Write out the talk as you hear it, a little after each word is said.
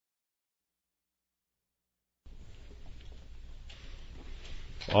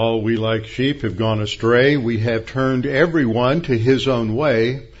All we like sheep have gone astray. We have turned everyone to his own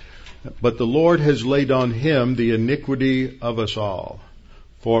way. But the Lord has laid on him the iniquity of us all.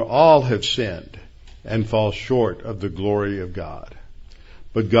 For all have sinned and fall short of the glory of God.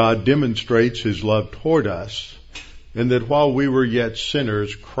 But God demonstrates his love toward us in that while we were yet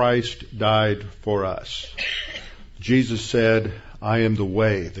sinners, Christ died for us. Jesus said, I am the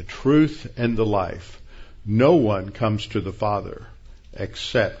way, the truth, and the life. No one comes to the Father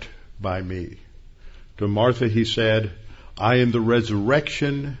except by me. To Martha he said, I am the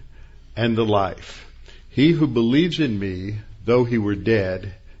resurrection and the life. He who believes in me, though he were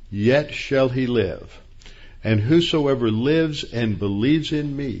dead, yet shall he live. And whosoever lives and believes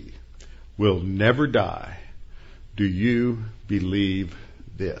in me will never die. Do you believe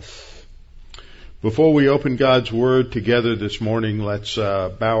this? Before we open God's Word together this morning, let's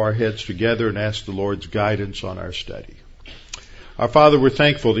bow our heads together and ask the Lord's guidance on our study. Our Father, we're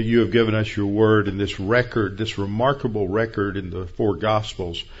thankful that you have given us your Word and this record, this remarkable record in the four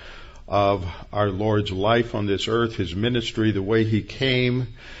Gospels of our Lord's life on this earth, his ministry, the way he came,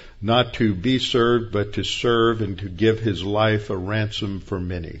 not to be served, but to serve and to give his life a ransom for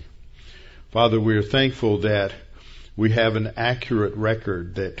many. Father, we are thankful that we have an accurate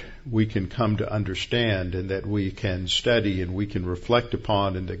record that we can come to understand and that we can study and we can reflect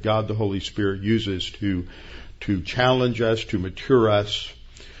upon, and that God the Holy Spirit uses to challenge us, to mature us,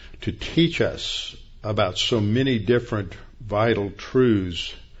 to teach us about so many different vital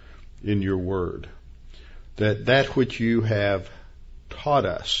truths in your word. That which you have taught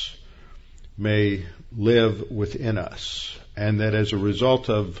us may live within us, and that as a result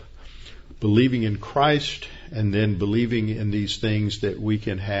of believing in Christ and then believing in these things, that we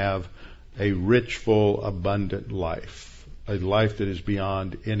can have a rich, full, abundant life, a life that is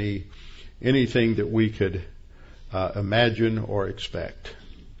beyond anything that we could imagine or expect.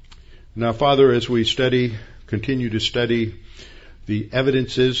 Now, Father, as we continue to study the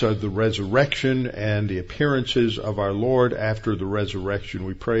evidences of the resurrection and the appearances of our Lord after the resurrection,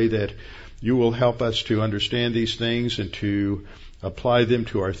 we pray that you will help us to understand these things and to apply them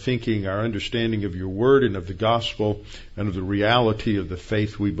to our thinking, our understanding of your word and of the gospel and of the reality of the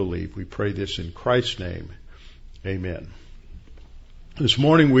faith we believe. We pray this in Christ's name. Amen. This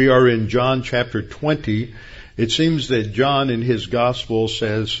morning we are in John chapter 20. It seems that John in his gospel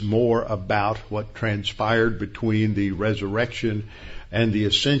says more about what transpired between the resurrection and the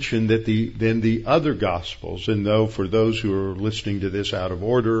ascension than the other gospels. And though for those who are listening to this out of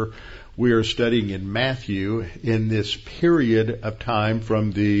order, we are studying in Matthew in this period of time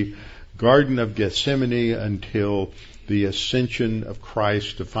from the Garden of Gethsemane until the ascension of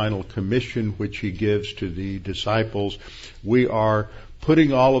Christ, the final commission which he gives to the disciples. We are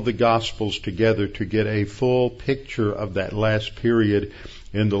putting all of the Gospels together to get a full picture of that last period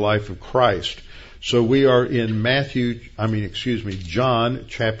in the life of Christ. So we are in John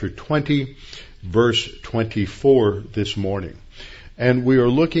chapter 20, verse 24 this morning. And we are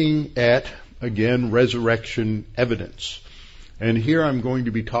looking at, again, resurrection evidence. And here I'm going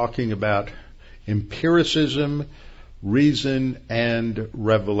to be talking about empiricism, reason, and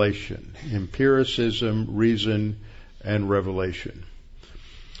revelation. Empiricism, reason, and revelation.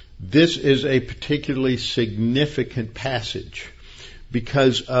 This is a particularly significant passage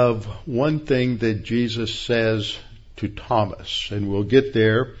because of one thing that Jesus says to Thomas. And we'll get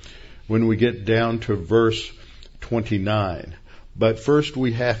there when we get down to verse 29. But first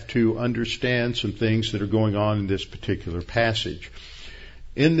we have to understand some things that are going on in this particular passage.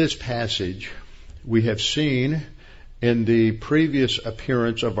 In this passage, we have seen in the previous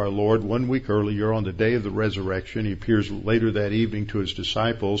appearance of our Lord 1 week earlier on the day of the resurrection, he appears later that evening to his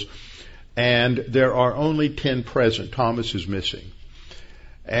disciples, and there are only 10 present. Thomas is missing.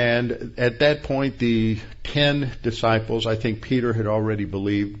 And at that point, the 10 disciples, I think Peter had already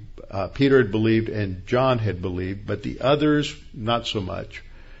believed, and John had believed, but the others, not so much.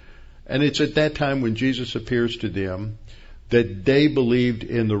 And it's at that time when Jesus appears to them that they believed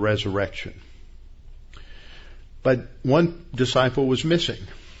in the resurrection. But one disciple was missing,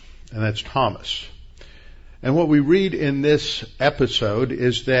 and that's Thomas. And what we read in this episode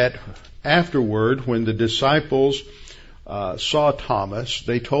is that afterward, when the disciples saw Thomas,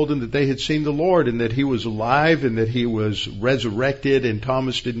 they told him that they had seen the Lord and that he was alive and that he was resurrected, and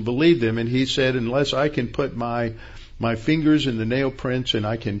Thomas didn't believe them. And he said, unless I can put my fingers in the nail prints and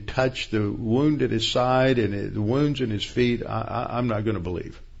I can touch the wound at his side and the wounds in his feet, I'm not going to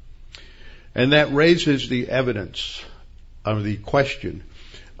believe. And that raises the evidence of the question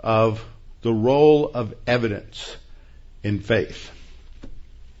of the role of evidence in faith.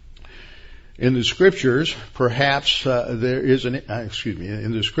 In the Scriptures, perhaps in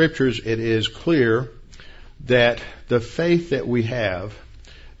the Scriptures it is clear that the faith that we have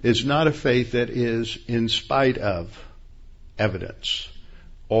is not a faith that is in spite of evidence,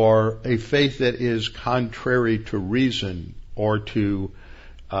 or a faith that is contrary to reason or to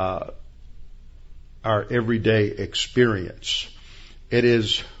our everyday experience. It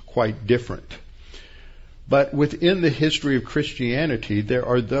is quite different. But within the history of Christianity, there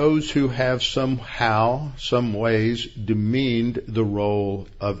are those who have somehow, some ways, demeaned the role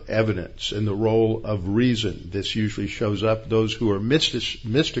of evidence and the role of reason. This usually shows up those who are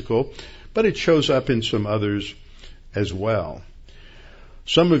mystical, but it shows up in some others as well.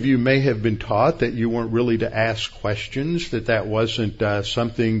 Some of you may have been taught that you weren't really to ask questions, that wasn't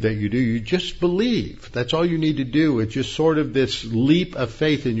something that you do. You just believe. That's all you need to do. It's just sort of this leap of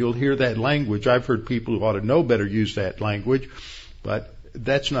faith, and you'll hear that language. I've heard people who ought to know better use that language, but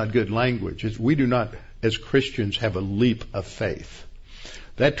that's not good language. We do not, as Christians, have a leap of faith.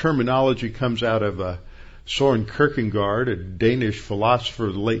 That terminology comes out of Søren Kierkegaard, a Danish philosopher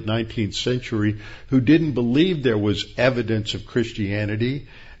of the late 19th century, who didn't believe there was evidence of Christianity,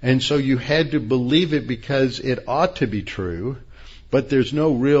 and so you had to believe it because it ought to be true, but there's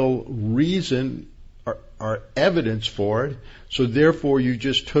no real reason or evidence for it, so therefore you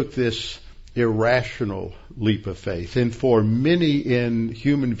just took this irrational leap of faith. And for many in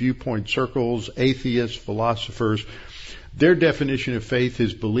human viewpoint circles, atheists, philosophers, their definition of faith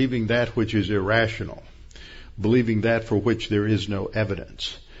is believing that which is irrational, believing that for which there is no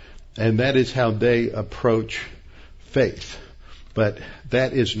evidence. And that is how they approach faith. But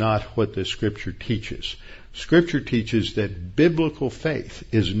that is not what the Scripture teaches. Scripture teaches that biblical faith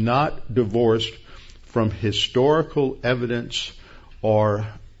is not divorced from historical evidence or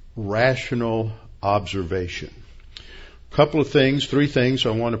rational observation. Three things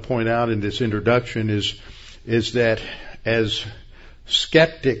I want to point out in this introduction is that as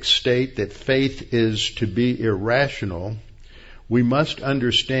skeptics state that faith is to be irrational, we must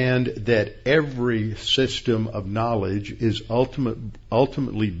understand that every system of knowledge is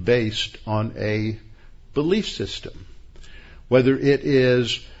ultimately based on a belief system. Whether it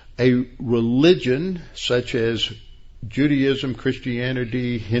is a religion such as Judaism,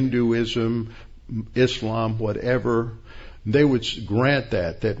 Christianity, Hinduism, Islam, whatever, they would grant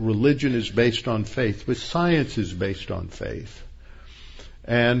that religion is based on faith, but science is based on faith.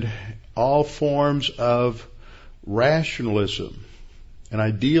 And all forms of rationalism and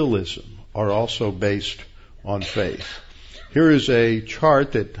idealism are also based on faith. Here is a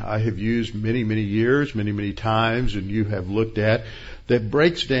chart that I have used many years, many times, and you have looked at, that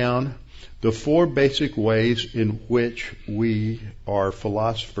breaks down the four basic ways in which we, our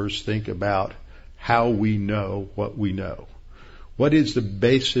philosophers, think about how we know what we know. What is the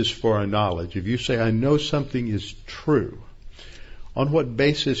basis for our knowledge? If you say, I know something is true, on what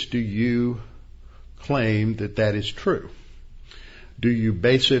basis do you claim that that is true? Do you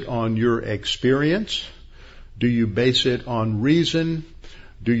base it on your experience? Do you base it on reason?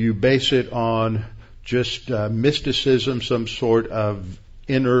 Do you base it on just mysticism, some sort of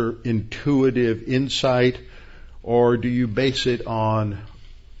inner intuitive insight? Or do you base it on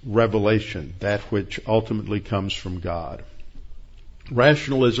revelation, that which ultimately comes from God?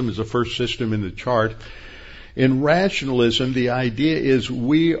 Rationalism is the first system in the chart. In rationalism, the idea is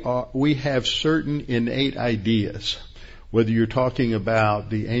we have certain innate ideas. Whether you're talking about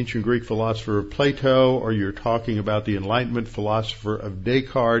the ancient Greek philosopher Plato or you're talking about the Enlightenment philosopher of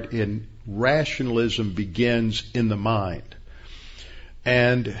Descartes, in rationalism begins in the mind.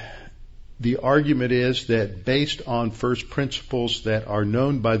 And the argument is that based on first principles that are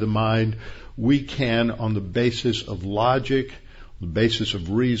known by the mind, we can, on the basis of logic, the basis of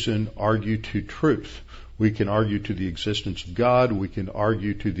reason, argue to truth. We can argue to the existence of God. We can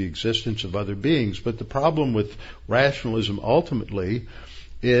argue to the existence of other beings. But the problem with rationalism ultimately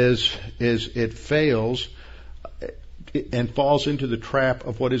is it fails and falls into the trap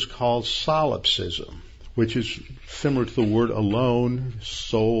of what is called solipsism, which is similar to the word alone,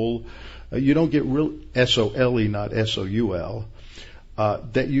 soul. You don't get real S-O-L-E, not S-O-U-L,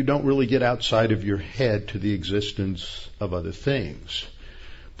 that you don't really get outside of your head to the existence of other things.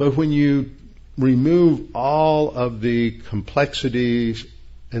 But when you remove all of the complexities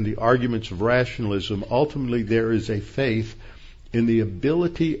and the arguments of rationalism, ultimately there is a faith in the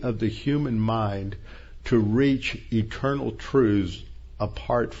ability of the human mind to reach eternal truths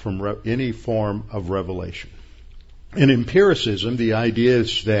apart from any form of revelation. In empiricism, the idea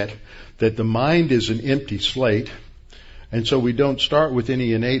is that the mind is an empty slate, And so we don't start with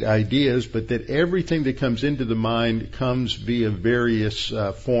any innate ideas, but that everything that comes into the mind comes via various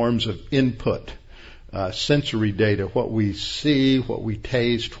forms of input, sensory data, what we see, what we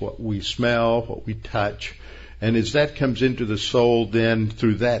taste, what we smell, what we touch. And as that comes into the soul, then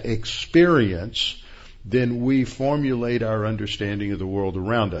through that experience, then we formulate our understanding of the world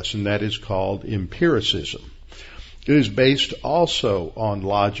around us, and that is called empiricism. It is based also on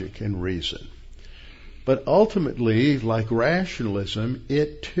logic and reason. But ultimately, like rationalism,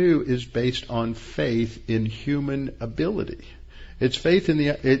 it too is based on faith in human ability. It's based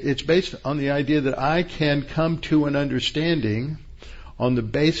on the idea that I can come to an understanding on the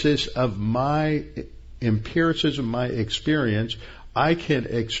basis of my empiricism, my experience. I can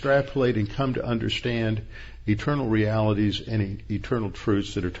extrapolate and come to understand eternal realities and eternal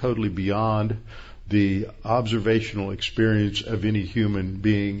truths that are totally beyond the observational experience of any human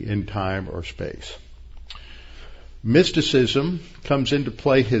being in time or space. Mysticism comes into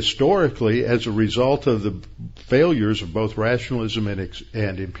play historically as a result of the failures of both rationalism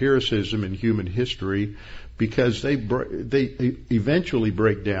and empiricism in human history, because they eventually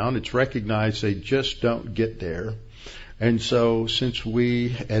break down. It's recognized they just don't get there. And so since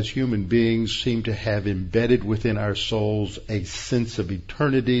we as human beings seem to have embedded within our souls a sense of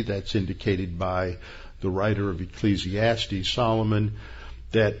eternity, that's indicated by the writer of Ecclesiastes, Solomon,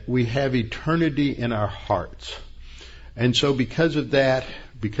 that we have eternity in our hearts. And so because of that,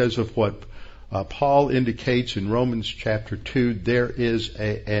 because of what Paul indicates in Romans chapter 2, there is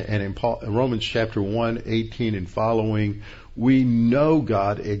and in Romans chapter 1, 18 and following, we know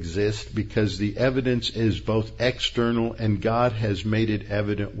God exists because the evidence is both external and God has made it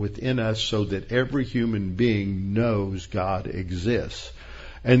evident within us so that every human being knows God exists.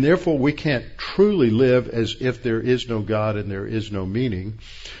 And therefore we can't truly live as if there is no God and there is no meaning.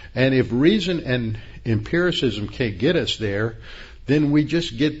 And if reason and empiricism can't get us there, then we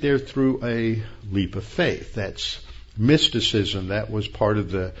just get there through a leap of faith. That's mysticism. That was part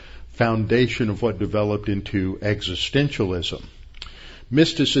of the foundation of what developed into existentialism.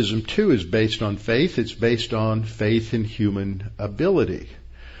 Mysticism, too, is based on faith. It's based on faith in human ability.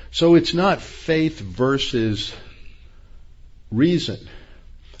 So it's not faith versus reason.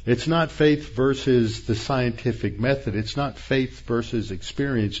 It's not faith versus the scientific method. It's not faith versus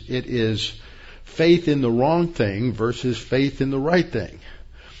experience. It is faith in the wrong thing versus faith in the right thing.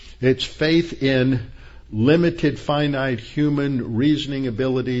 It's faith in limited, finite human reasoning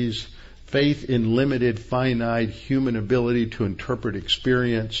abilities, faith in limited, finite human ability to interpret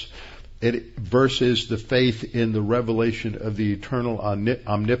experience, versus the faith in the revelation of the eternal,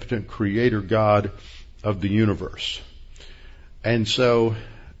 omnipotent Creator God of the universe. And so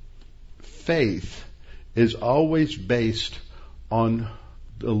faith is always based on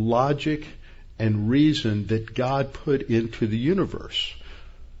the logic and reason that God put into the universe.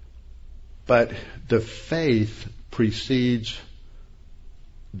 But the faith precedes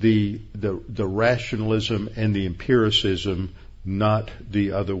the rationalism and the empiricism, not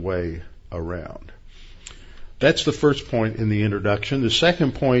the other way around. That's the first point in the introduction. The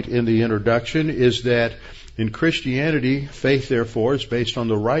second point in the introduction is that in Christianity, faith, therefore, is based on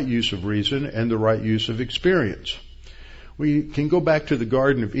the right use of reason and the right use of experience. We can go back to the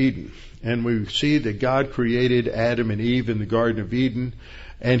Garden of Eden, and we see that God created Adam and Eve in the Garden of Eden,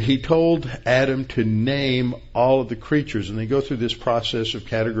 and He told Adam to name all of the creatures. And they go through this process of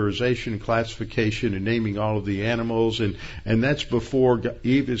categorization and classification and naming all of the animals, and that's before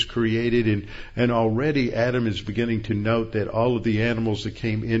Eve is created, and already Adam is beginning to note that all of the animals that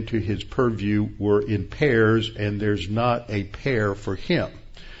came into his purview were in pairs, and there's not a pair for him.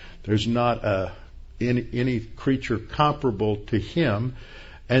 There's not any creature comparable to him.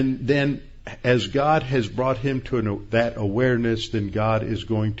 And then as God has brought him to that awareness, then God is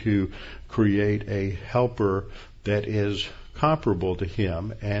going to create a helper that is comparable to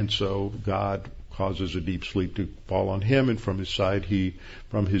him. And so God causes a deep sleep to fall on him, and from his side,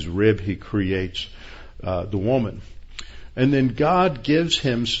 from his rib, he creates the woman. And then God gives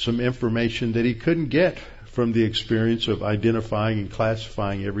him some information that he couldn't get from the experience of identifying and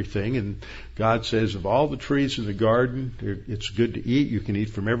classifying everything. And God says, of all the trees in the garden, it's good to eat. You can eat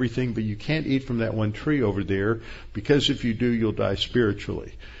from everything, but you can't eat from that one tree over there, because if you do, you'll die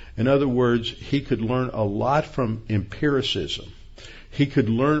spiritually. In other words, he could learn a lot from empiricism. He could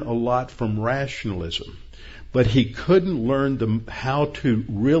learn a lot from rationalism, but he couldn't learn how to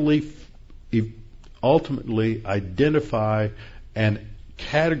really ultimately identify and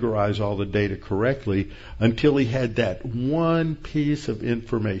categorize all the data correctly until he had that one piece of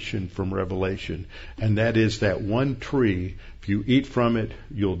information from Revelation, and that is that one tree, if you eat from it,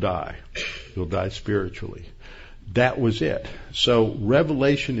 you'll die. You'll die spiritually. that was it. So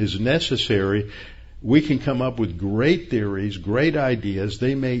revelation is necessary. We can come up with great theories, great ideas.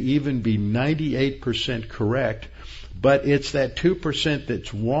 They may even be 98% correct, but it's that 2%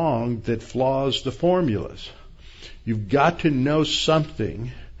 that's wrong that flaws the formulas. You've got to know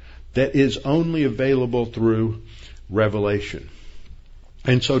something that is only available through revelation.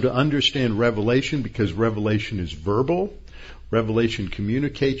 And so to understand revelation, because revelation is verbal, revelation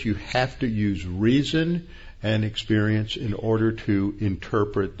communicates, you have to use reason and experience in order to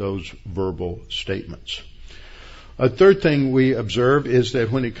interpret those verbal statements. A third thing we observe is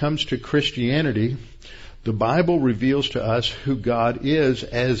that when it comes to Christianity, the Bible reveals to us who God is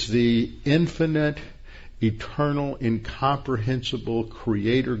as the infinite, eternal, incomprehensible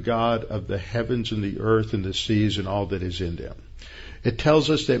creator God of the heavens and the earth and the seas and all that is in them. It tells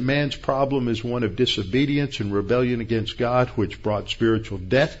us that man's problem is one of disobedience and rebellion against God, which brought spiritual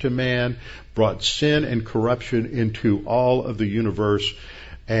death to man, brought sin and corruption into all of the universe,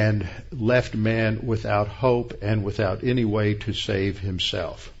 and left man without hope and without any way to save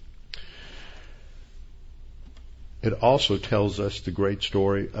himself. It also tells us the great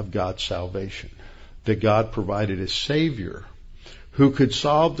story of God's salvation, that God provided a Savior who could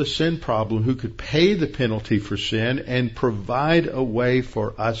solve the sin problem, who could pay the penalty for sin and provide a way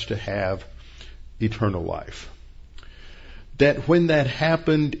for us to have eternal life. That when that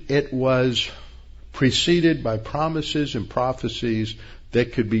happened, it was preceded by promises and prophecies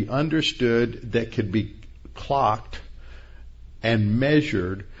that could be understood, that could be clocked and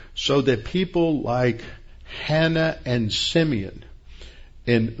measured, so that people like Hannah and Simeon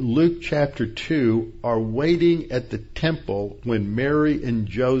in Luke chapter 2 are waiting at the temple when Mary and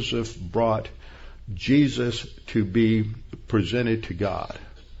Joseph brought Jesus to be presented to God.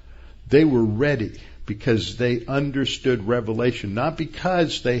 They were ready because they understood revelation, not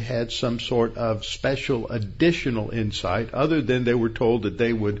because they had some sort of special additional insight, other than they were told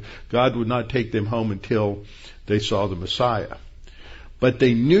that God would not take them home until they saw the Messiah. But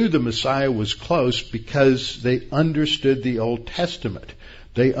they knew the Messiah was close because they understood the Old Testament.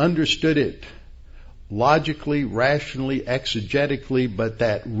 They understood it logically, rationally, exegetically, but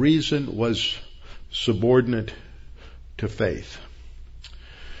that reason was subordinate to faith.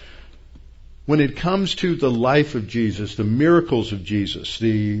 When it comes to the life of Jesus, the miracles of Jesus,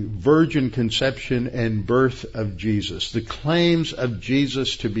 the virgin conception and birth of Jesus, the claims of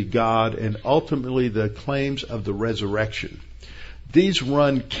Jesus to be God, and ultimately the claims of the resurrection, these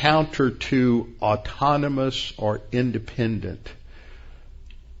run counter to autonomous or independent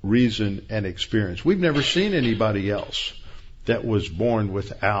reason and experience. We've never seen anybody else that was born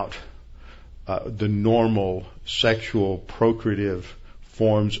without the normal sexual procreative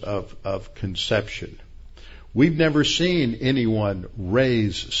forms of conception. We've never seen anyone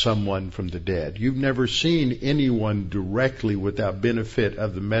raise someone from the dead. You've never seen anyone directly, without benefit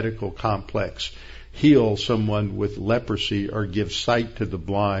of the medical complex, heal someone with leprosy or give sight to the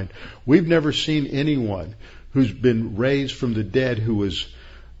blind. We've never seen anyone who's been raised from the dead who was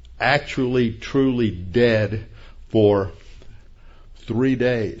actually truly dead for 3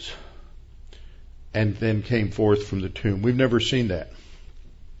 days and then came forth from the tomb. We've never seen that.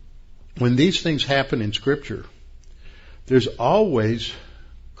 When these things happen in Scripture, there's always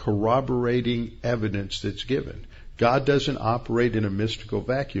corroborating evidence that's given. God doesn't operate in a mystical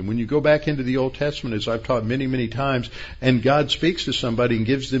vacuum. When you go back into the Old Testament, as I've taught many, many times, and God speaks to somebody and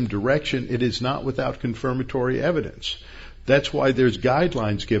gives them direction, it is not without confirmatory evidence. That's why there's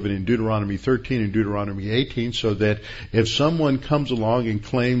guidelines given in Deuteronomy 13 and Deuteronomy 18, so that if someone comes along and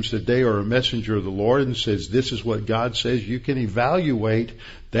claims that they are a messenger of the Lord and says, this is what God says, you can evaluate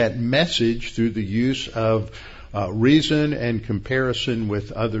that message through the use of reason and comparison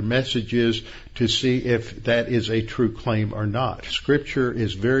with other messages to see if that is a true claim or not. Scripture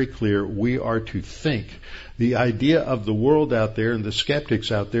is very clear. We are to think. The idea of the world out there and the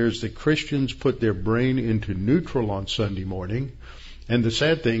skeptics out there is that Christians put their brain into neutral on Sunday morning. And the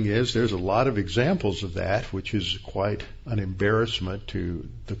sad thing is there's a lot of examples of that, which is quite an embarrassment to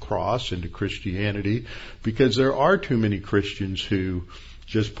the cross and to Christianity, because there are too many Christians who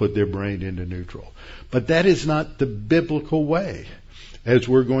just put their brain into neutral. But that is not the biblical way, as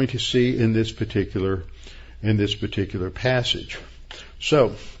we're going to see in this particular passage.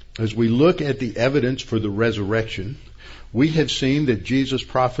 So, as we look at the evidence for the resurrection, we have seen that Jesus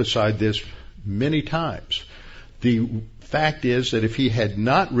prophesied this many times. The fact is that if he had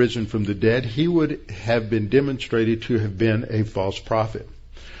not risen from the dead, he would have been demonstrated to have been a false prophet.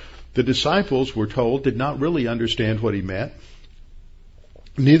 The disciples, we're told, did not really understand what he meant.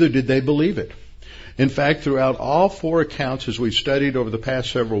 Neither did they believe it. In fact, throughout all 4 accounts, as we've studied over the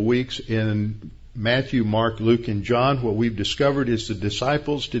past several weeks in Matthew, Mark, Luke, and John, what we've discovered is the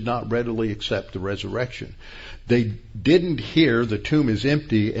disciples did not readily accept the resurrection. They didn't hear the tomb is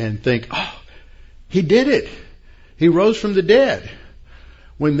empty and think, oh, he did it. He rose from the dead.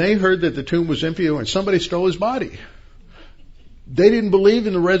 When they heard that the tomb was empty and somebody stole his body, they didn't believe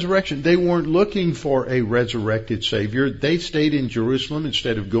in the resurrection. They weren't looking for a resurrected Savior. They stayed in Jerusalem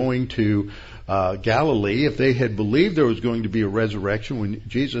instead of going to Galilee. If they had believed there was going to be a resurrection, when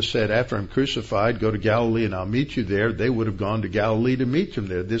Jesus said, after I'm crucified, go to Galilee and I'll meet you there, they would have gone to Galilee to meet him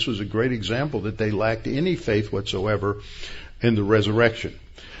there. This was a great example that they lacked any faith whatsoever in the resurrection.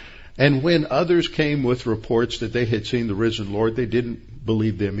 And when others came with reports that they had seen the risen Lord, they didn't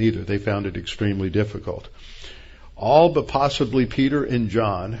believe them either. They found it extremely difficult. All but possibly Peter and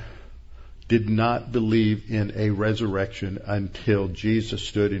John did not believe in a resurrection until Jesus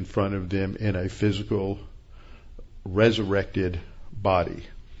stood in front of them in a physical, resurrected body.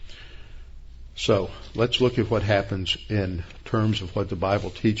 So, let's look at what happens in terms of what the Bible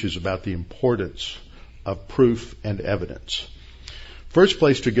teaches about the importance of proof and evidence. First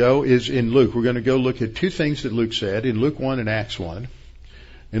place to go is in Luke. We're going to go look at two things that Luke said in Luke 1 and Acts 1.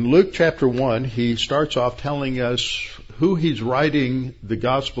 In Luke chapter 1, he starts off telling us who he's writing the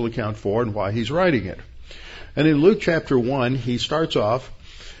gospel account for and why he's writing it. And in Luke chapter 1, he starts off,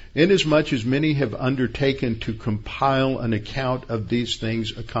 inasmuch as many have undertaken to compile an account of these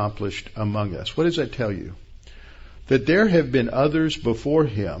things accomplished among us. What does that tell you? That there have been others before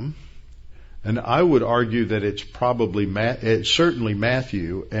him, and I would argue that it's certainly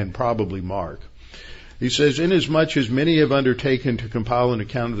Matthew and probably Mark. He says, inasmuch as many have undertaken to compile an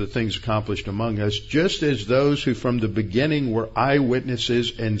account of the things accomplished among us, just as those who from the beginning were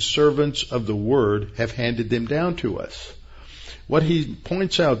eyewitnesses and servants of the word have handed them down to us. What he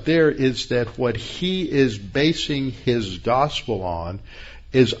points out there is that what he is basing his gospel on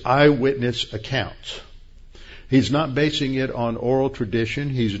is eyewitness accounts. He's not basing it on oral tradition.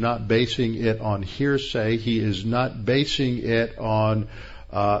 He's not basing it on hearsay. He is not basing it on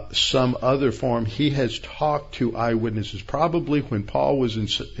some other form. He has talked to eyewitnesses. Probably when Paul was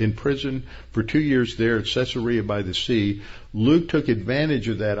in prison for 2 years there at Caesarea by the Sea, Luke took advantage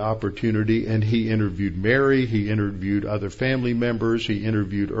of that opportunity and he interviewed Mary, he interviewed other family members, he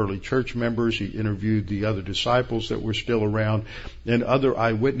interviewed early church members, he interviewed the other disciples that were still around, and other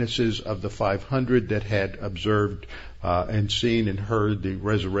eyewitnesses of the 500 that had observed and seen and heard the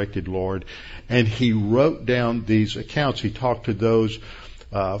resurrected Lord. And he wrote down these accounts. He talked to those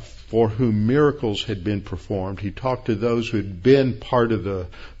for whom miracles had been performed. He talked to those who had been part of the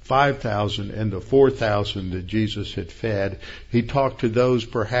 5,000 and the 4,000 that Jesus had fed. He talked to those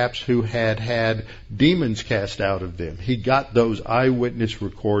perhaps who had had demons cast out of them. He got those eyewitness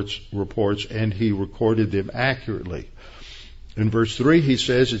reports and he recorded them accurately. In verse 3 he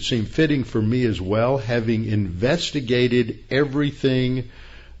says, it seemed fitting for me as well, having investigated everything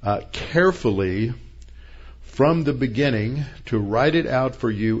carefully from the beginning, to write it out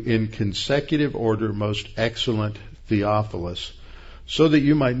for you in consecutive order, most excellent Theophilus, so that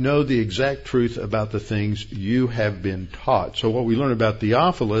you might know the exact truth about the things you have been taught. So what we learn about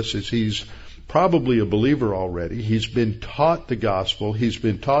Theophilus is he's probably a believer already. He's been taught the gospel. He's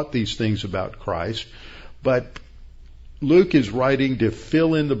been taught these things about Christ. But Luke is writing to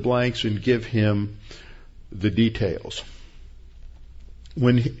fill in the blanks and give him the details.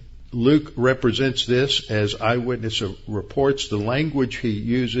 When Luke represents this as eyewitness reports, the language he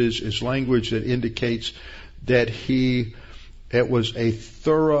uses is language that indicates that it was a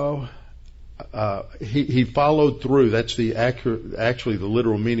thorough, he followed through. That's actually the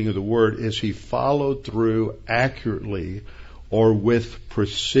literal meaning of the word is he followed through accurately or with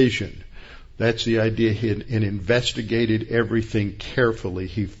precision. That's the idea. He investigated everything carefully.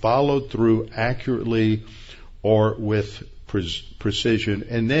 He followed through accurately or with precision,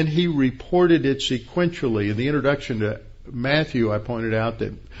 and then he reported it sequentially. In the introduction to Matthew, I pointed out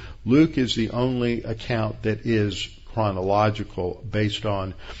that Luke is the only account that is chronological based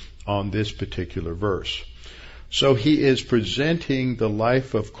on this particular verse. So he is presenting the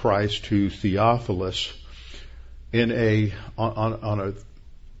life of Christ to Theophilus in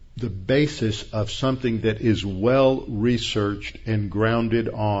the basis of something that is well researched and grounded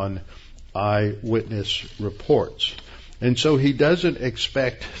on eyewitness reports. And so he doesn't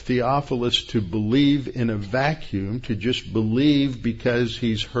expect Theophilus to believe in a vacuum, to just believe because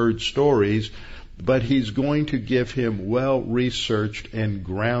he's heard stories, but he's going to give him well-researched and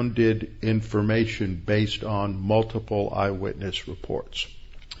grounded information based on multiple eyewitness reports.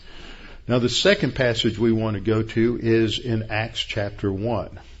 Now, the second passage we want to go to is in Acts chapter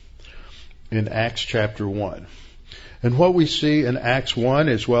 1. In Acts chapter 1. And what we see in Acts 1,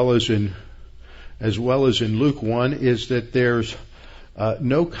 as well as in as well as in Luke 1, is that there's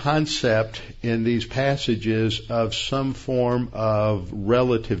no concept in these passages of some form of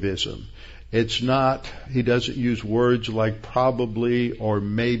relativism. It's not, he doesn't use words like probably or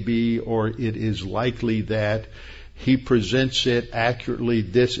maybe or it is likely that. He presents it accurately.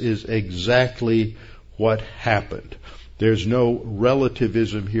 This is exactly what happened. There's no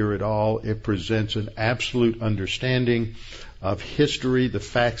relativism here at all. It presents an absolute understanding of history. The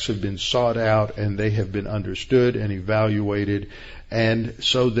facts have been sought out and they have been understood and evaluated, and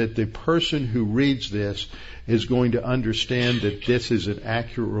so that the person who reads this is going to understand that this is an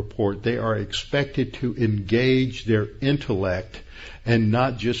accurate report. They are expected to engage their intellect and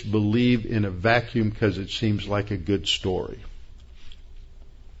not just believe in a vacuum because it seems like a good story.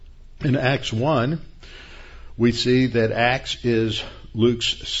 In Acts 1, we see that Acts is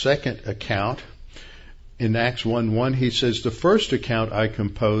Luke's second account. In Acts 1:1, he says, "The first account I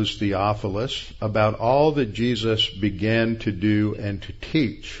composed, Theophilus, about all that Jesus began to do and to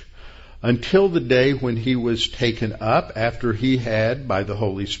teach, until the day when he was taken up, after he had, by the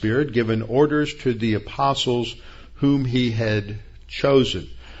Holy Spirit, given orders to the apostles whom he had chosen."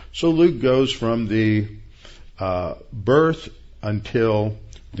 So Luke goes from the birth until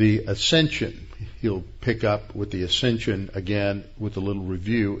the ascension. He'll pick up with the ascension again with a little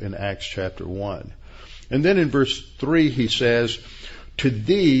review in Acts chapter 1. And then in verse 3 he says, "To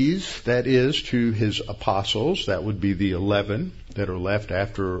these," that is, to his apostles, that would be the 11 that are left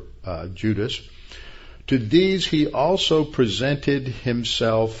after Judas, "to these he also presented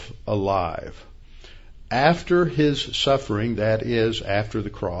himself alive, after his suffering," that is, after the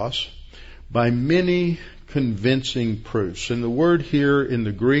cross, "by many convincing proofs." And the word here in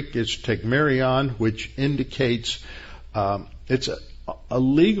the Greek is tekmerion, which indicates it's a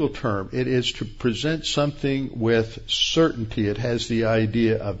legal term. It is to present something with certainty. It has the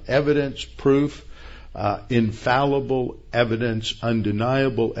idea of evidence, proof, infallible evidence,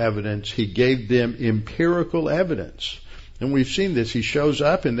 undeniable evidence. He gave them empirical evidence. And we've seen this. He shows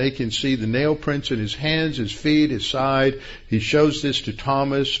up and they can see the nail prints in his hands, his feet, his side. He shows this to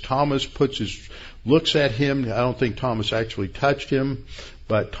Thomas. Thomas looks at him. I don't think Thomas actually touched him,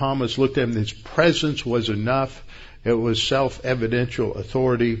 but Thomas looked at him. His presence was enough. It was self-evidential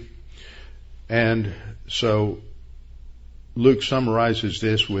authority. And so Luke summarizes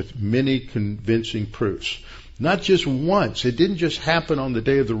this with many convincing proofs. Not just once. It didn't just happen on the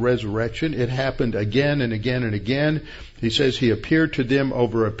day of the resurrection. It happened again and again and again. He says he appeared to them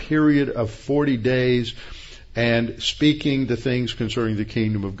over a period of 40 days and speaking the things concerning the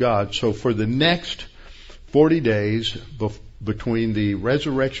kingdom of God. So for the next 40 days between the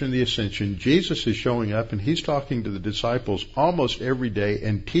resurrection and the ascension, Jesus is showing up and he's talking to the disciples almost every day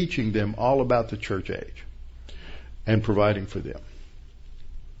and teaching them all about the church age and providing for them.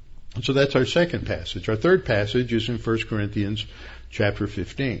 So that's our second passage. Our third passage is in 1 Corinthians chapter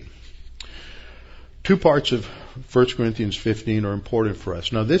 15. Two parts of 1 Corinthians 15 are important for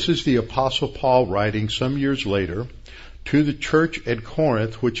us. Now, this is the Apostle Paul writing some years later to the church at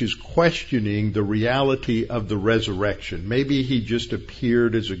Corinth, which is questioning the reality of the resurrection. Maybe he just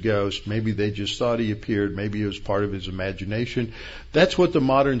appeared as a ghost. Maybe they just thought he appeared. Maybe it was part of his imagination. That's what the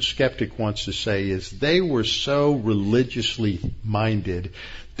modern skeptic wants to say, is they were so religiously minded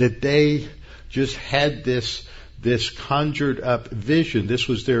that they just had this conjured up vision. This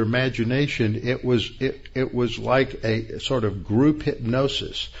was their imagination. It was like a sort of group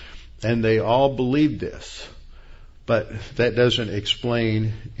hypnosis, and they all believed this. But that doesn't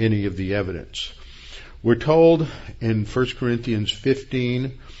explain any of the evidence. We're told in 1 Corinthians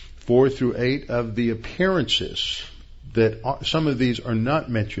 15, 4 through 8, of the appearances that some of these are not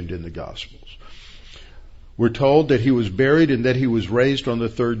mentioned in the Gospels. We're told that he was buried and that he was raised on the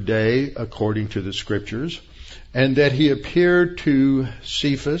third day according to the Scriptures, and that he appeared to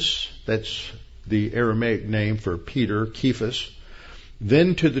Cephas, that's the Aramaic name for Peter, Cephas,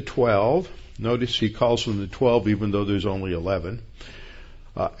 then to the 12. Notice he calls them the 12 even though there's only 11.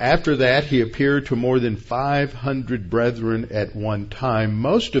 After that, he appeared to more than 500 brethren at one time,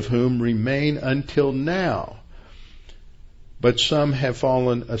 most of whom remain until now, but some have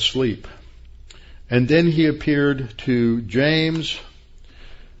fallen asleep. And then he appeared to James,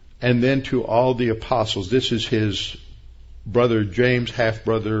 and then to all the apostles. This is his brother James,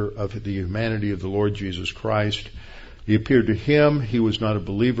 half-brother of the humanity of the Lord Jesus Christ. He appeared to him. He was not a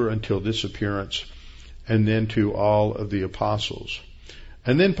believer until this appearance, and then to all of the apostles.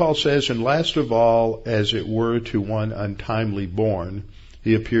 And then Paul says, and last of all, as it were to one untimely born,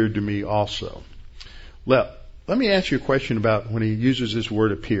 he appeared to me also. Let me ask you a question about when he uses this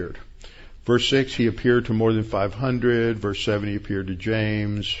word appeared. Verse 6, he appeared to more than 500. Verse 7, he appeared to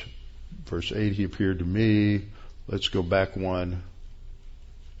James. Verse 8, he appeared to me. Let's go back one.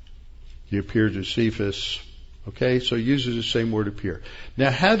 He appeared to Cephas. Okay, so he uses the same word appear. Now,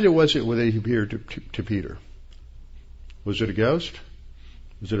 how was it when he appeared to Peter? Was it a ghost?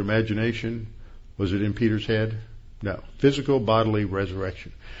 Was it imagination? Was it in Peter's head? No. Physical, bodily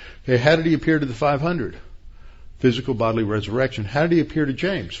resurrection. Okay, how did he appear to the 500? Physical, bodily resurrection. How did he appear to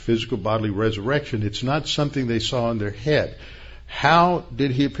James? Physical, bodily resurrection. It's not something they saw in their head. How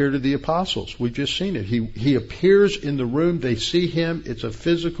did he appear to the apostles? We've just seen it. He appears in the room. They see him. It's a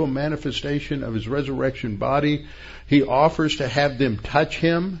physical manifestation of his resurrection body. He offers to have them touch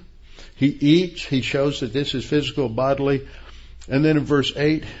him. He eats. He shows that this is physical, bodily. And then in verse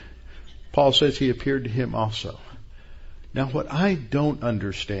 8, Paul says he appeared to him also. Now, what I don't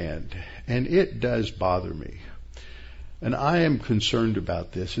understand, and it does bother me, and I am concerned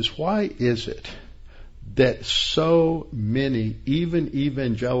about this, is why is it that so many, even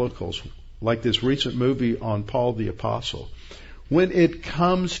evangelicals, like this recent movie on Paul the Apostle, when it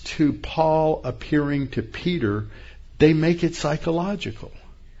comes to Paul appearing to Peter, they make it psychological.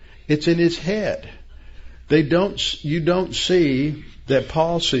 It's in his head. You don't see that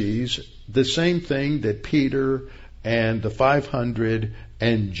Paul sees the same thing that Peter and the 500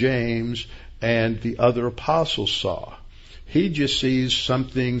 and James and the other apostles saw. He just sees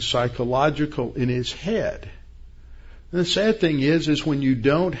something psychological in his head. And the sad thing is when you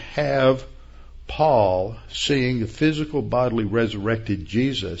don't have Paul seeing the physical, bodily, resurrected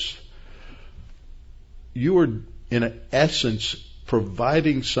Jesus, you are, in essence,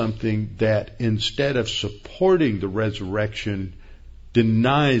 providing something that, instead of supporting the resurrection,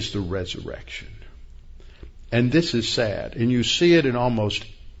 denies the resurrection. And this is sad. And you see it in almost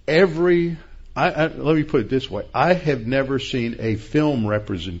every... let me put it this way. I have never seen a film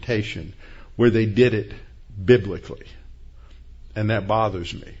representation where they did it biblically. And that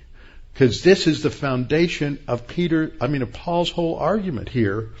bothers me. Because this is the foundation of Paul's whole argument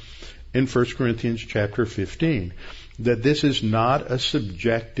here in 1 Corinthians chapter 15. That this is not a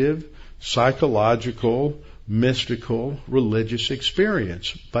subjective, psychological, mystical, religious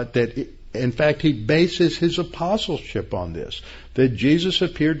experience. But that, in fact, he bases his apostleship on this. That Jesus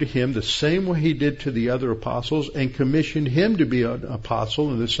appeared to him the same way he did to the other apostles and commissioned him to be an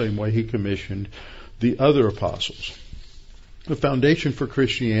apostle in the same way he commissioned the other apostles. The foundation for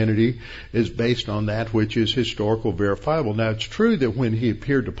Christianity is based on that which is historical, verifiable. Now, it's true that when he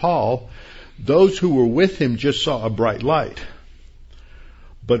appeared to Paul, those who were with him just saw a bright light.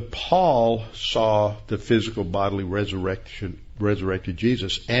 But Paul saw the physical, bodily resurrected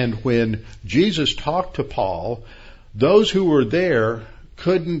Jesus. And when Jesus talked to Paul, those who were there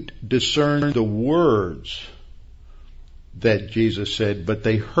couldn't discern the words that Jesus said, but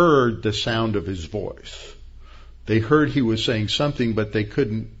they heard the sound of his voice. They heard he was saying something, but they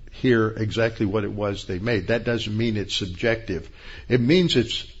couldn't hear exactly what it was they made. That doesn't mean it's subjective. It means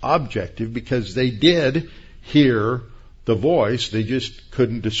it's objective because they did hear the voice. They just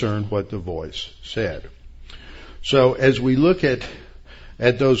couldn't discern what the voice said. So as we look at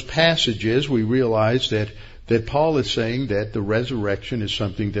those passages, we realize that Paul is saying that the resurrection is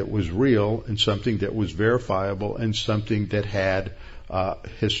something that was real and something that was verifiable and something that had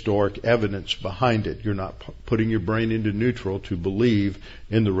historic evidence behind it. You're not putting your brain into neutral to believe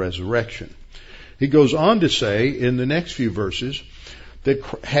in the resurrection. He goes on to say in the next few verses that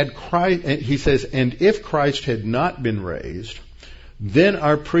he says, and if Christ had not been raised, then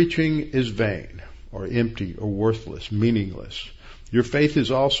our preaching is vain or empty or worthless, meaningless. Your faith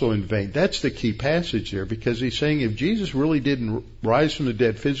is also in vain. That's the key passage there, because he's saying if Jesus really didn't rise from the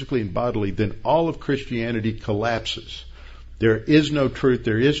dead physically and bodily, then all of Christianity collapses. There is no truth.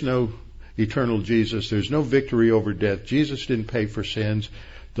 There is no eternal Jesus. There's no victory over death. Jesus didn't pay for sins.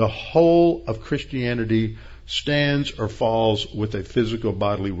 The whole of Christianity stands or falls with a physical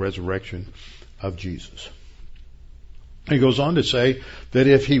bodily resurrection of Jesus. He goes on to say that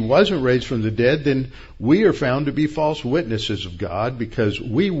if he wasn't raised from the dead, then we are found to be false witnesses of God, because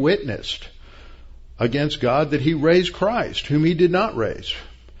we witnessed against God that he raised Christ, whom he did not raise,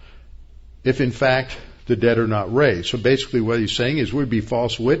 if in fact the dead are not raised. So basically what he's saying is we'd be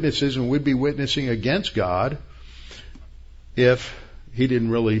false witnesses and we'd be witnessing against God if he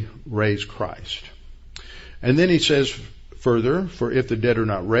didn't really raise Christ. And then he says further, for if the dead are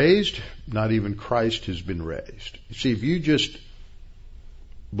not raised, not even Christ has been raised. You see, if you just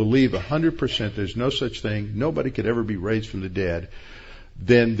believe 100% there's no such thing, nobody could ever be raised from the dead,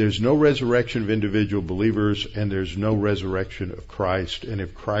 then there's no resurrection of individual believers and there's no resurrection of Christ. And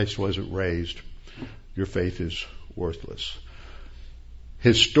if Christ wasn't raised, your faith is worthless.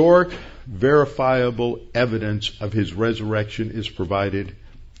 Historic, verifiable evidence of his resurrection is provided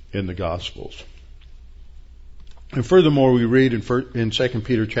in the Gospels. And furthermore, we read in 2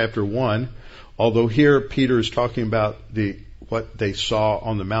 Peter chapter 1, although here Peter is talking about what they saw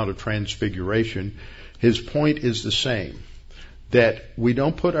on the Mount of Transfiguration, his point is the same, that we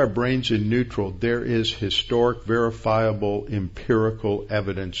don't put our brains in neutral. There is historic, verifiable, empirical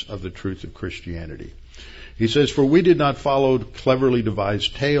evidence of the truth of Christianity. He says, "For we did not follow cleverly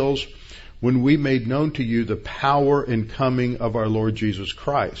devised tales when we made known to you the power and coming of our Lord Jesus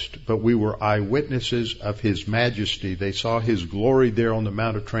Christ, but we were eyewitnesses of His majesty." They saw His glory there on the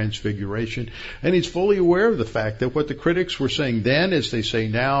Mount of Transfiguration, and he's fully aware of the fact that what the critics were saying then, as they say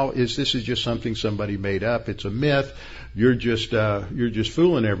now, is this is just something somebody made up. It's a myth. You're just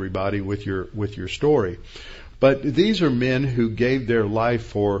fooling everybody with your story. But these are men who gave their life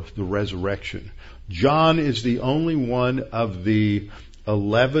for the resurrection. John is the only one of the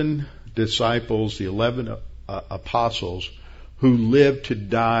 11 disciples, the 11 apostles, who lived to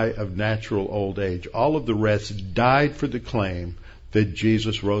die of natural old age. All of the rest died for the claim that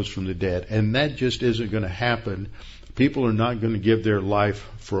Jesus rose from the dead. And that just isn't going to happen. People are not going to give their life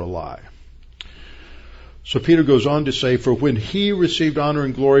for a lie. So Peter goes on to say, "For when He received honor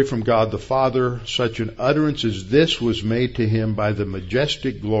and glory from God the Father, such an utterance as this was made to Him by the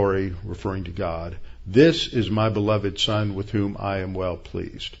majestic glory," referring to God, "This is my beloved Son with whom I am well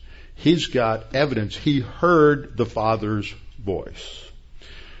pleased." He's got evidence. He heard the Father's voice.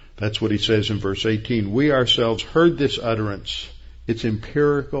 That's what he says in verse 18. "We ourselves heard this utterance." It's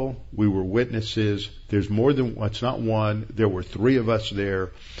empirical. We were witnesses. There's more than, it's not one. There were 3 of us there.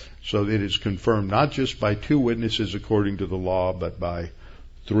 So it is confirmed not just by 2 witnesses according to the law, but by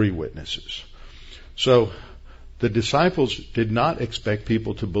 3 witnesses. So the disciples did not expect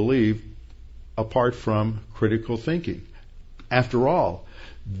people to believe apart from critical thinking. After all,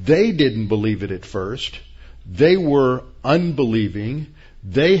 they didn't believe it at first. They were unbelieving.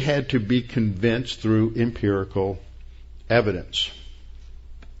 They had to be convinced through empirical evidence.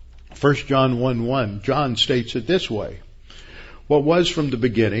 1 John 1:1, John states it this way: "What was from the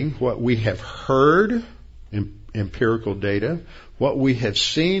beginning, what we have heard," empirical data, "what we have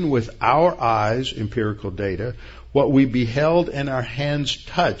seen with our eyes," empirical data, "what we beheld and our hands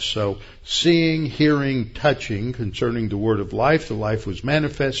touched," so seeing, hearing, touching, concerning the word of life. The life was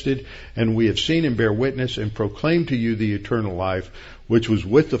manifested, and we have seen and bear witness and proclaim to you the eternal life, which was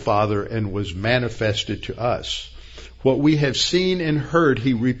with the Father and was manifested to us. What we have seen and heard,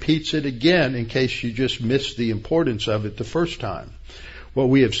 he repeats it again in case you just missed the importance of it the first time. "What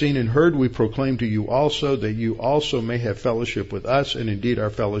we have seen and heard, we proclaim to you also, that you also may have fellowship with us, and indeed our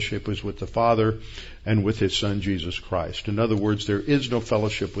fellowship is with the Father and with His Son, Jesus Christ." In other words, there is no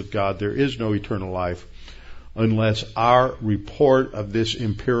fellowship with God, there is no eternal life, unless our report of this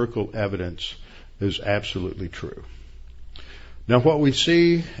empirical evidence is absolutely true. Now, what we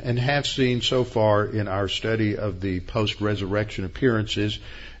see and have seen so far in our study of the post-resurrection appearances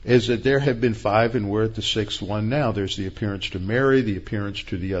is that there have been 5, and we're at the 6th one now. There's the appearance to Mary, the appearance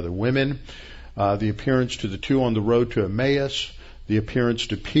to the other women, the appearance to the 2 on the road to Emmaus, the appearance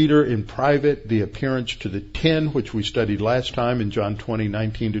to Peter in private, the appearance to the 10, which we studied last time in John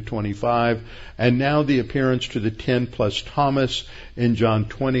 20:19-25, and now the appearance to the 10 plus Thomas in John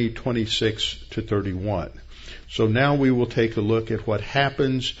 20:26-31. So now we will take a look at what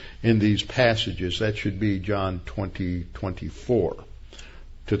happens in these passages. That should be John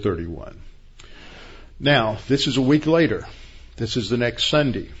 20:24-31. Now, this is a week later. This is the next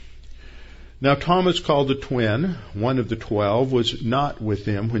Sunday. "Now Thomas, called the twin, one of the 12, was not with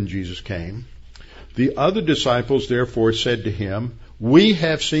them when Jesus came. The other disciples therefore said to him, 'We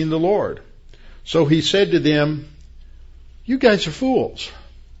have seen the Lord.' So he said to them, 'You guys are fools.'"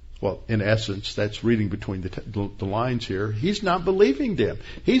 Well, in essence, that's reading between the lines here. He's not believing them.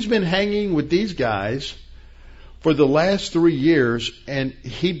 He's been hanging with these guys for the last 3 years, and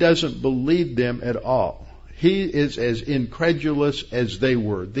he doesn't believe them at all. He is as incredulous as they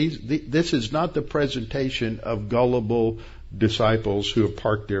were. This is not the presentation of gullible disciples who have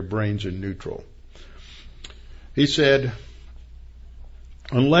parked their brains in neutral. He said,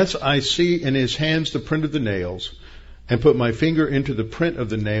 "Unless I see in his hands the print of the nails, and put my finger into the print of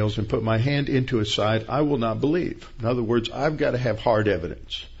the nails, and put my hand into his side, I will not believe." In other words, I've got to have hard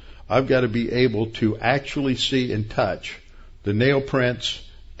evidence. I've got to be able to actually see and touch the nail prints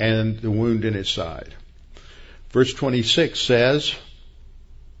and the wound in his side. Verse 26 says,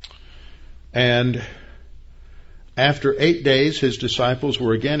 "And after 8 days his disciples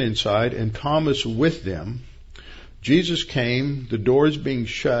were again inside, and Thomas with them. Jesus came, the doors being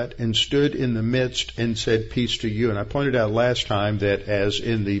shut, and stood in the midst and said, peace to you. And I pointed out last time that as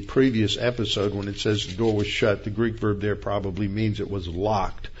in the previous episode, when it says the door was shut, the Greek verb there probably means it was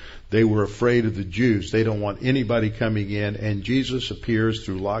locked. They were afraid of the Jews. They don't want anybody coming in. And Jesus appears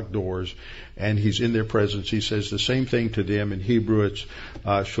through locked doors, and he's in their presence. He says the same thing to them. In Hebrew, it's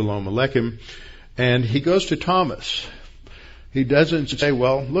Shalom Aleichem. And he goes to Thomas. He doesn't say,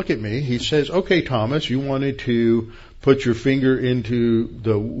 well, look at me. He says, okay, Thomas, you wanted to put your finger into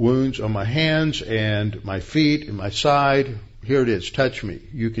the wounds on my hands and my feet and my side. Here it is. Touch me.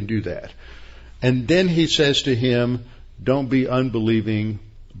 You can do that. And then he says to him, don't be unbelieving,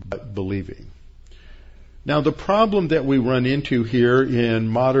 but believing. Now, the problem that we run into here in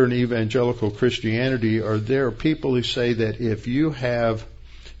modern evangelical Christianity are there are people who say that if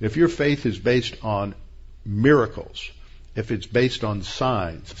your faith is based on miracles, if it's based on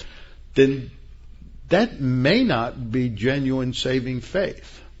signs, then that may not be genuine saving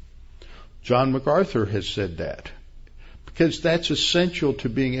faith. John MacArthur has said that, because that's essential to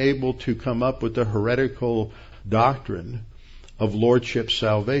being able to come up with the heretical doctrine of lordship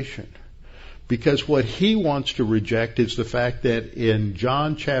salvation. Because what he wants to reject is the fact that in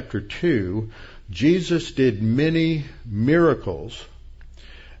John chapter 2, Jesus did many miracles,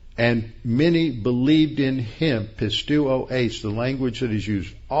 and many believed in him, pisteuo eis, the language that is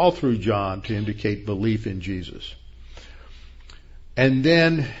used all through John to indicate belief in Jesus. And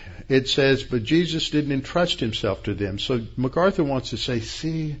then it says, but Jesus didn't entrust himself to them. So MacArthur wants to say,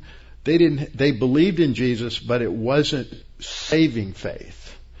 see, they believed in Jesus, but it wasn't saving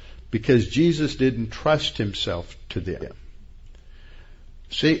faith, because Jesus didn't trust himself to them.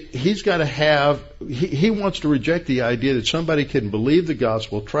 See, he's got to have, he wants to reject the idea that somebody can believe the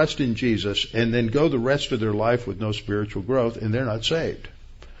gospel, trust in Jesus, and then go the rest of their life with no spiritual growth, and they're not saved.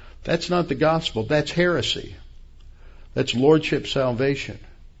 That's not the gospel. That's heresy. That's lordship salvation.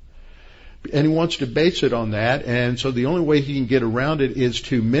 And he wants to base it on that, and so the only way he can get around it is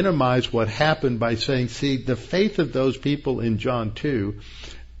to minimize what happened by saying, see, the faith of those people in John 2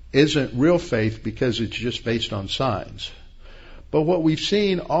 isn't real faith because it's just based on signs. But what we've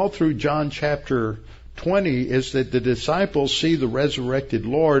seen all through John chapter 20 is that the disciples see the resurrected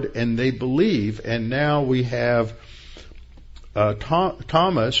Lord and they believe. And now we have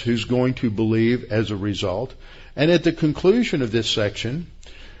Thomas who's going to believe as a result. And at the conclusion of this section,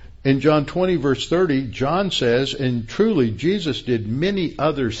 in John 20 verse 30, John says, and truly Jesus did many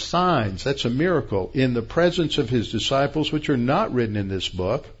other signs, that's a miracle, in the presence of his disciples, which are not written in this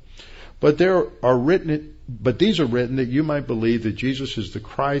book. But these are written that you might believe that Jesus is the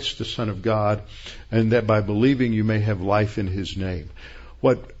Christ, the Son of God, and that by believing you may have life in his name.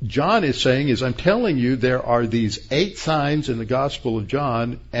 What John is saying is, I'm telling you there are these 8 signs in the Gospel of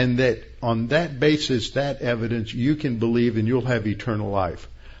John, and that on that basis, that evidence, you can believe and you'll have eternal life.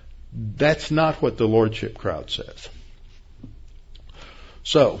 That's not what the Lordship crowd says.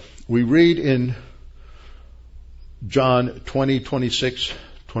 So, we read in John 20, 26,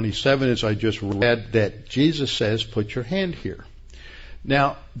 27, as I just read, that Jesus says, put your hand here.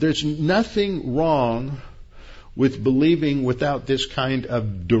 Now, there's nothing wrong with believing without this kind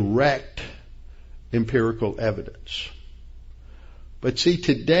of direct empirical evidence. But see,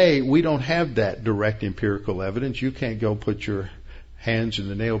 today, we don't have that direct empirical evidence. You can't go put your hands in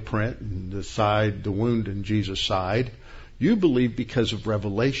the nail print and the wound in Jesus' side. You believe because of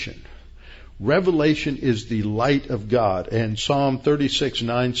revelation. Revelation is the light of God. And Psalm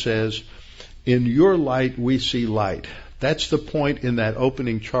 36:9 says, in your light we see light. That's the point in that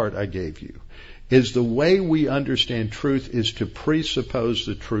opening chart I gave you. Is the way we understand truth is to presuppose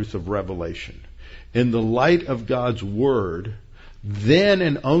the truth of revelation. In the light of God's Word, then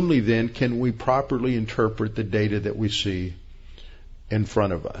and only then can we properly interpret the data that we see in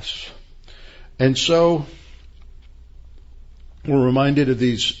front of us. And so, we're reminded of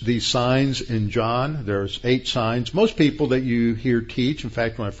these signs in John. There's 8 signs. Most people that you hear teach, in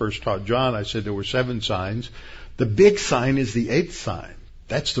fact, when I first taught John, I said there were 7 signs. The big sign is the 8th sign.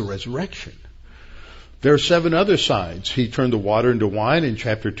 That's the resurrection. There are 7 other signs. He turned the water into wine in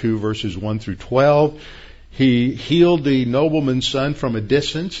chapter 2, verses 1 through 12. He healed the nobleman's son from a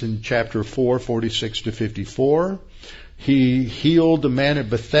distance in chapter 4, 46 to 54. He healed the man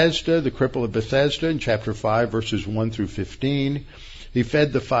at Bethesda, the cripple at Bethesda, in chapter 5, verses 1 through 15. He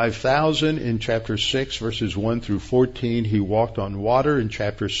fed the 5,000 in chapter 6, verses 1 through 14. He walked on water in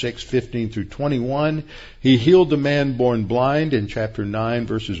chapter 6, 15 through 21. He healed the man born blind in chapter 9,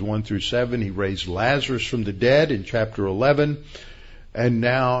 verses 1 through 7. He raised Lazarus from the dead in chapter 11. And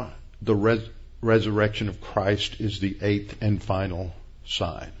now the resurrection of Christ is the 8th and final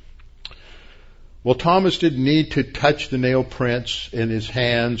sign. Well, Thomas didn't need to touch the nail prints in his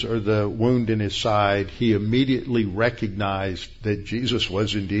hands or the wound in his side. He immediately recognized that Jesus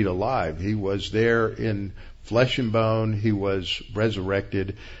was indeed alive. He was there in flesh and bone. He was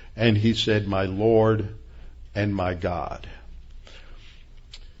resurrected. And he said, "My Lord and my God."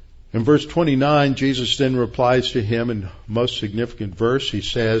 In verse 29, Jesus then replies to him in most significant verse. He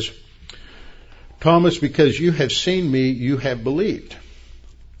says, "Thomas, because you have seen me, you have believed."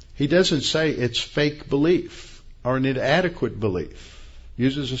 He doesn't say it's fake belief or an inadequate belief. He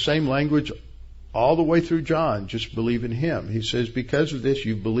uses the same language all the way through John. Just believe in him. He says, because of this,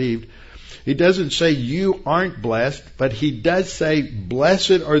 you've believed. He doesn't say you aren't blessed, but he does say,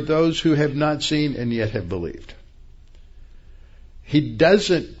 blessed are those who have not seen and yet have believed. He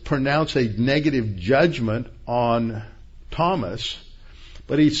doesn't pronounce a negative judgment on Thomas,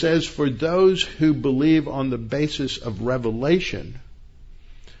 but he says, for those who believe on the basis of revelation,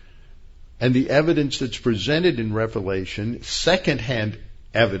 and the evidence that's presented in Revelation, second-hand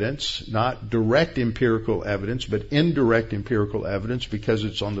evidence, not direct empirical evidence, but indirect empirical evidence, because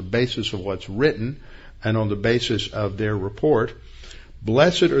it's on the basis of what's written and on the basis of their report.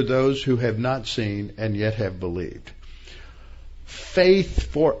 Blessed are those who have not seen and yet have believed. Faith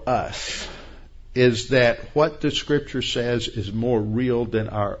for us is that what the Scripture says is more real than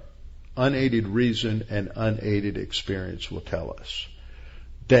our unaided reason and unaided experience will tell us.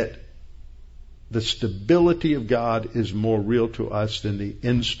 That the stability of God is more real to us than the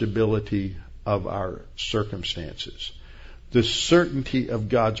instability of our circumstances. The certainty of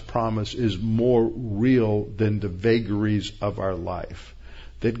God's promise is more real than the vagaries of our life.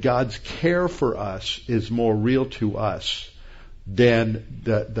 That God's care for us is more real to us than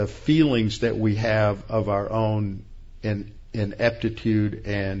the feelings that we have of our own ineptitude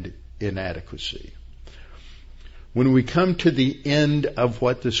and inadequacy. When we come to the end of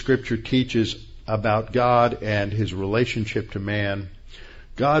what the Scripture teaches about God and His relationship to man,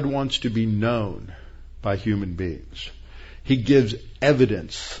 God wants to be known by human beings. He gives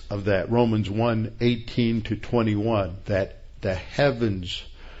evidence of that. Romans 1:18-21, that the heavens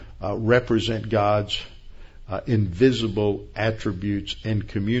represent God's invisible attributes and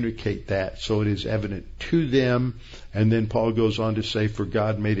communicate that, so it is evident to them. And then Paul goes on to say, for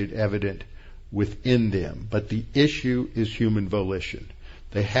God made it evident within them. But the issue is human volition.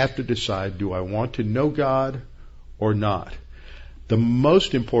 They have to decide, do I want to know God or not? The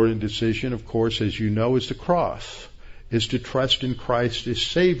most important decision, of course, as you know, is the cross, is to trust in Christ as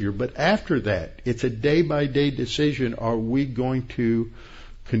Savior. But after that, it's a day-by-day decision. Are we going to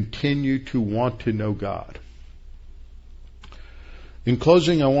continue to want to know God? In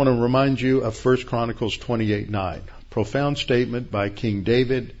closing, I want to remind you of 1 Chronicles 28:9. Profound statement by King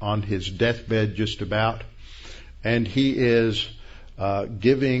David on his deathbed just about. And he is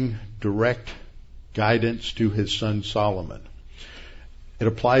giving direct guidance to his son Solomon. It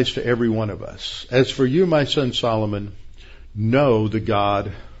applies to every one of us. As for you, my son Solomon, know the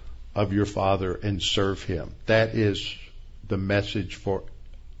God of your father and serve him. That is the message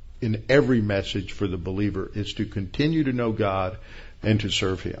in every message for the believer, is to continue to know God and to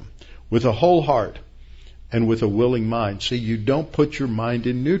serve him with a whole heart and with a willing mind. See, you don't put your mind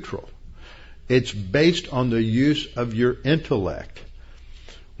in neutral. It's based on the use of your intellect.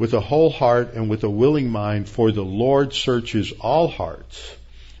 With a whole heart and with a willing mind, for the Lord searches all hearts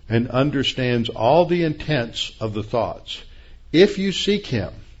and understands all the intents of the thoughts. If you seek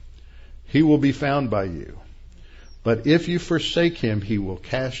him, he will be found by you. But if you forsake him, he will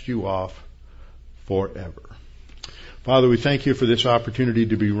cast you off forever. Father, we thank you for this opportunity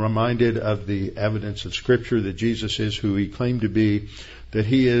to be reminded of the evidence of Scripture that Jesus is who he claimed to be, that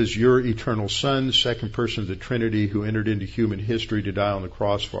he is your eternal Son, the second person of the Trinity, who entered into human history to die on the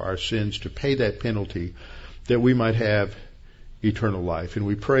cross for our sins, to pay that penalty that we might have eternal life. And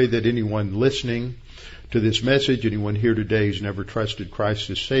we pray that anyone listening to this message, anyone here today who's never trusted Christ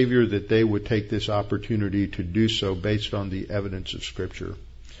as Savior, that they would take this opportunity to do so based on the evidence of Scripture.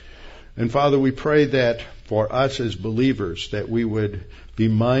 And Father, we pray that for us as believers, that we would be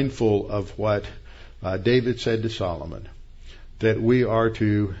mindful of what David said to Solomon, that we are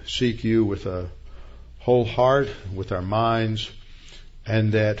to seek you with a whole heart, with our minds,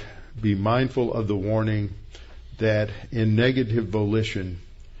 and that be mindful of the warning that in negative volition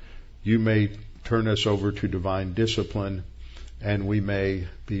you may turn us over to divine discipline and we may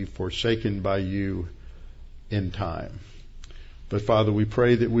be forsaken by you in time. But Father, we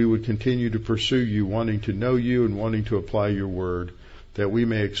pray that we would continue to pursue you, wanting to know you and wanting to apply your word, that we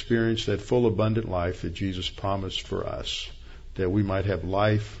may experience that full abundant life that Jesus promised for us, that we might have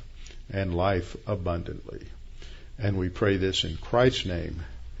life and life abundantly. And we pray this in Christ's name.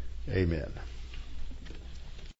 Amen.